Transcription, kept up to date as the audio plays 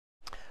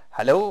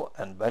Hello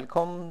and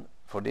welcome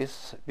for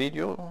this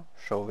video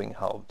showing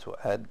how to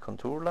add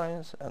contour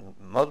lines and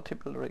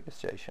multiple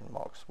registration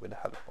marks with the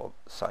help of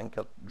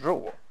signcut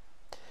draw.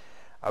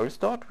 I will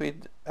start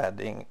with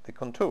adding the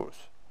contours.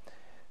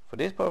 For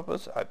this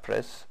purpose I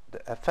press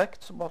the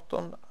effects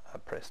button, I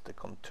press the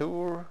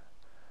contour,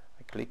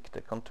 I click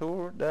the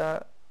contour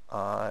there,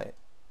 I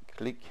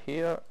click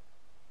here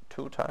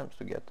 2 times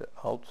to get the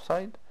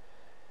outside,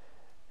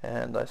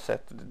 and I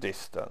set the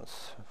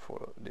distance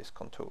for this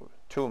contour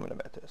 2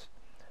 millimeters.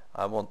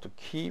 I want to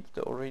keep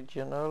the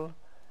original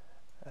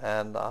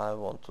and I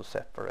want to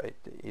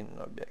separate the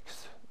inner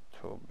objects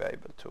to be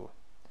able to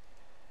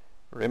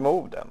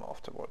remove them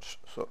afterwards.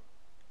 So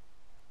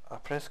I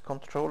press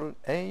Ctrl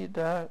A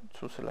there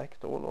to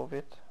select all of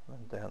it,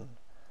 and then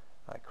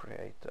I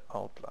create the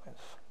outlines.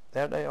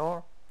 There they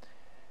are.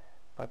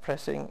 By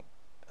pressing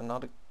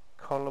another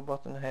color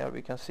button here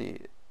we can see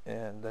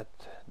that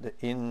the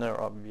inner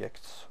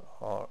objects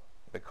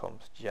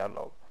becomes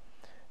yellow.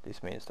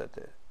 This means that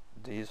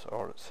these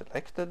are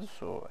selected,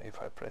 so if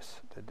I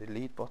press the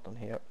delete button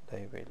here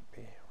they will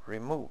be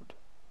removed.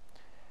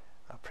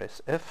 I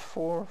press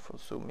F4 for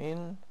zoom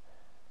in,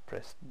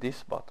 press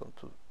this button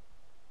to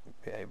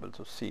be able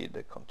to see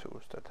the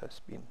contours that has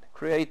been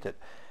created.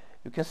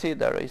 You can see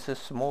there is a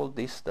small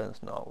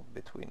distance now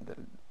between the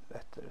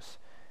letters.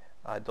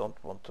 I don't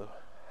want to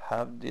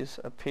have this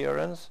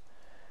appearance,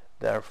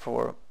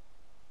 therefore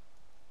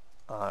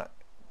I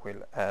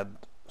will add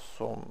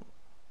some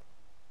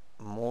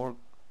more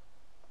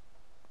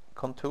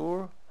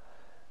contour,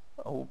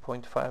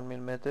 0.5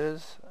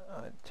 millimeters.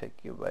 I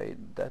take away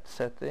that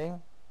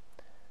setting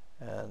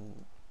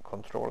and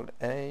Ctrl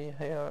A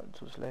here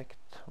to select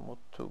what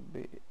to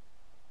be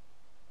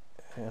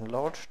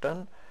enlarged.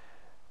 Then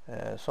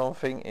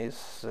something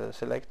is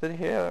selected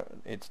here,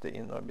 it's the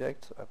inner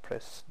object. I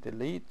press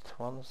delete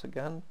once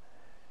again.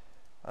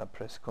 I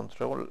press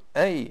Ctrl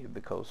A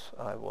because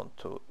I want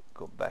to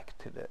go back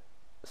to the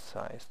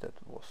size that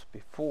was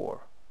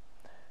before,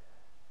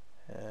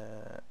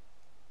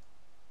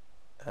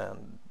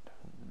 and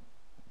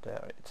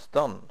there it's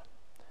done.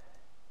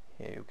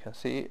 Here you can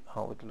see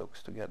how it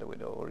looks together with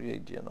the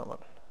original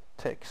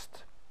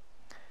text.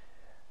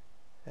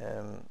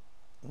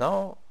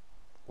 Now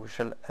we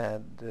shall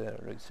add the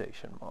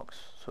registration marks.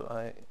 So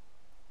I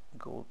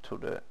go to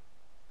the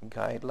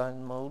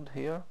guideline mode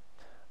here.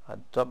 I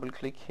double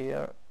click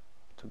here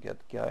to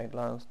get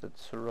guidelines that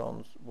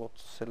surrounds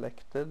what's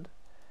selected.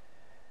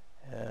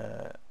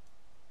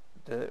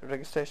 The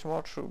registration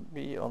mark should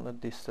be on a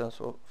distance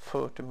of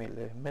 30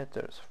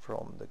 millimeters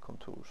from the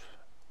contours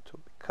to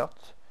be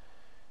cut.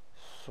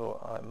 So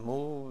I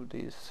move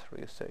these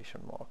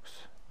registration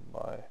marks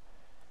by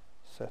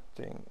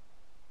setting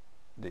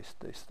this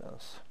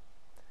distance.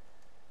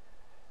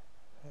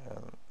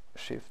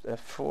 Shift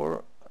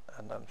F4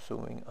 and I'm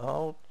zooming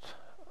out.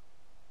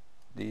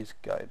 These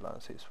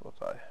guidelines is what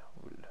I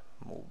will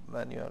move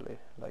manually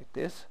like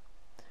this.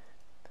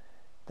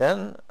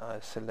 Then I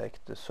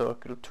select the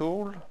circle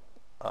tool,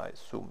 I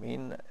zoom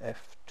in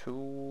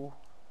F2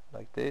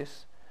 like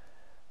this,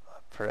 I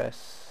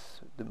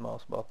press the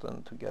mouse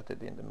button to get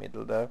it in the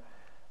middle there,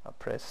 I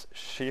press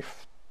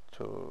shift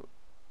to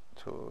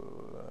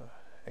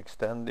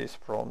extend this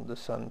from the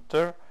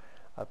center,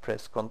 I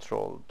press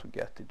Ctrl to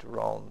get it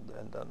round,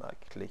 and then I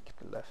click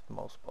the left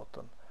mouse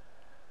button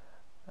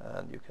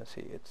and you can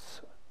see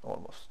it's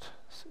almost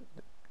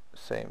the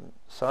same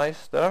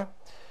size there.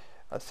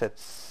 I set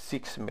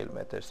 6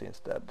 millimeters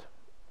instead.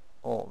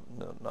 Oh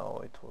no, now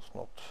it was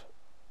not,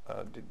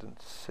 I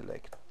didn't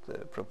select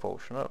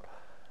proportional,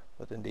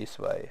 but in this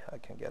way I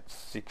can get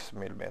 6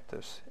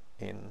 millimeters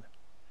in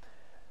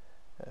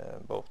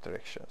both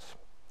directions.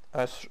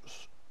 I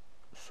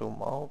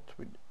zoom out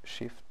with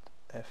shift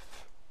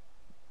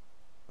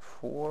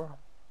F4,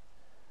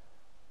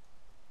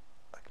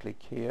 I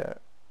click here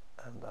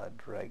and I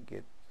drag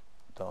it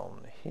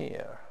down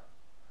here.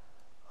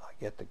 I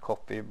get the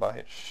copy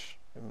by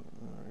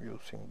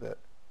using the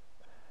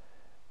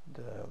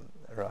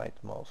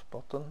right mouse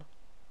button,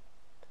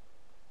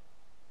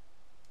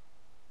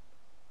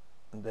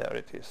 and there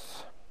it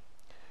is.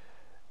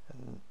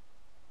 And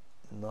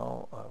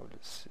now I will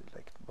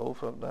select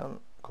both of them,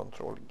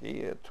 Ctrl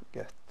G to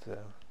get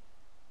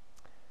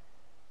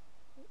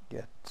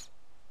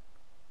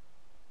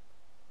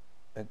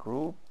a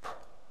group.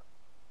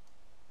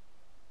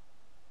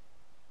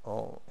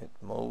 Oh, it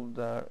moved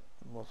there,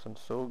 wasn't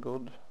so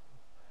good,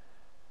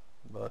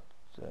 but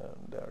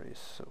there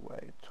is a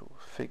way to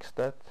fix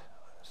that.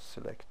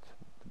 Select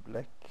the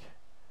black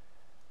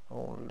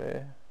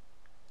only,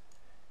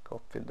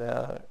 copy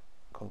there,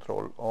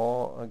 Ctrl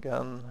R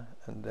again,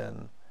 and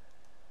then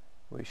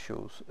we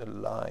choose a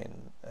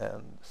line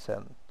and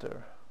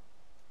center.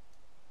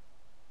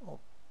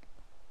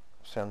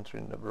 Center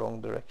in the wrong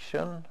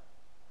direction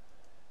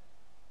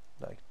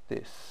like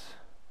this,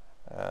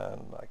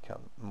 and I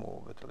can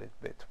move it a little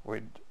bit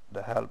with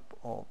the help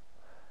of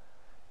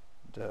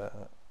the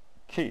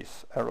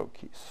keys, arrow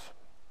keys.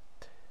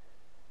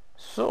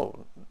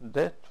 So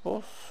that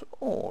was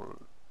all.